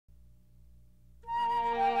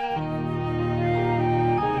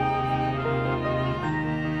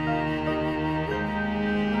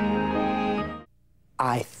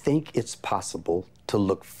I think it's possible to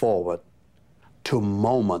look forward to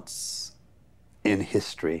moments in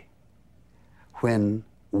history when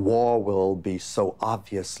war will be so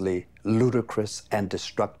obviously ludicrous and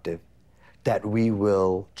destructive that we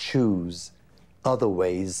will choose other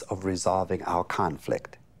ways of resolving our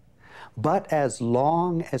conflict. But as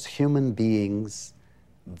long as human beings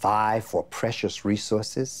vie for precious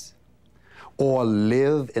resources or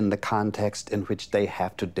live in the context in which they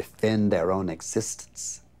have to defend their own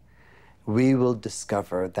existence, we will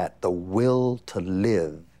discover that the will to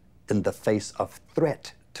live in the face of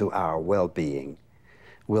threat to our well-being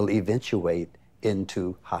will eventuate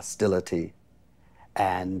into hostility,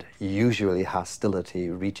 and usually hostility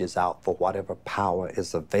reaches out for whatever power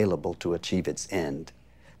is available to achieve its end.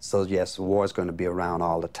 So yes, war is going to be around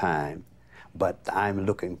all the time, but I'm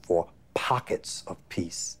looking for pockets of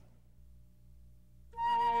peace.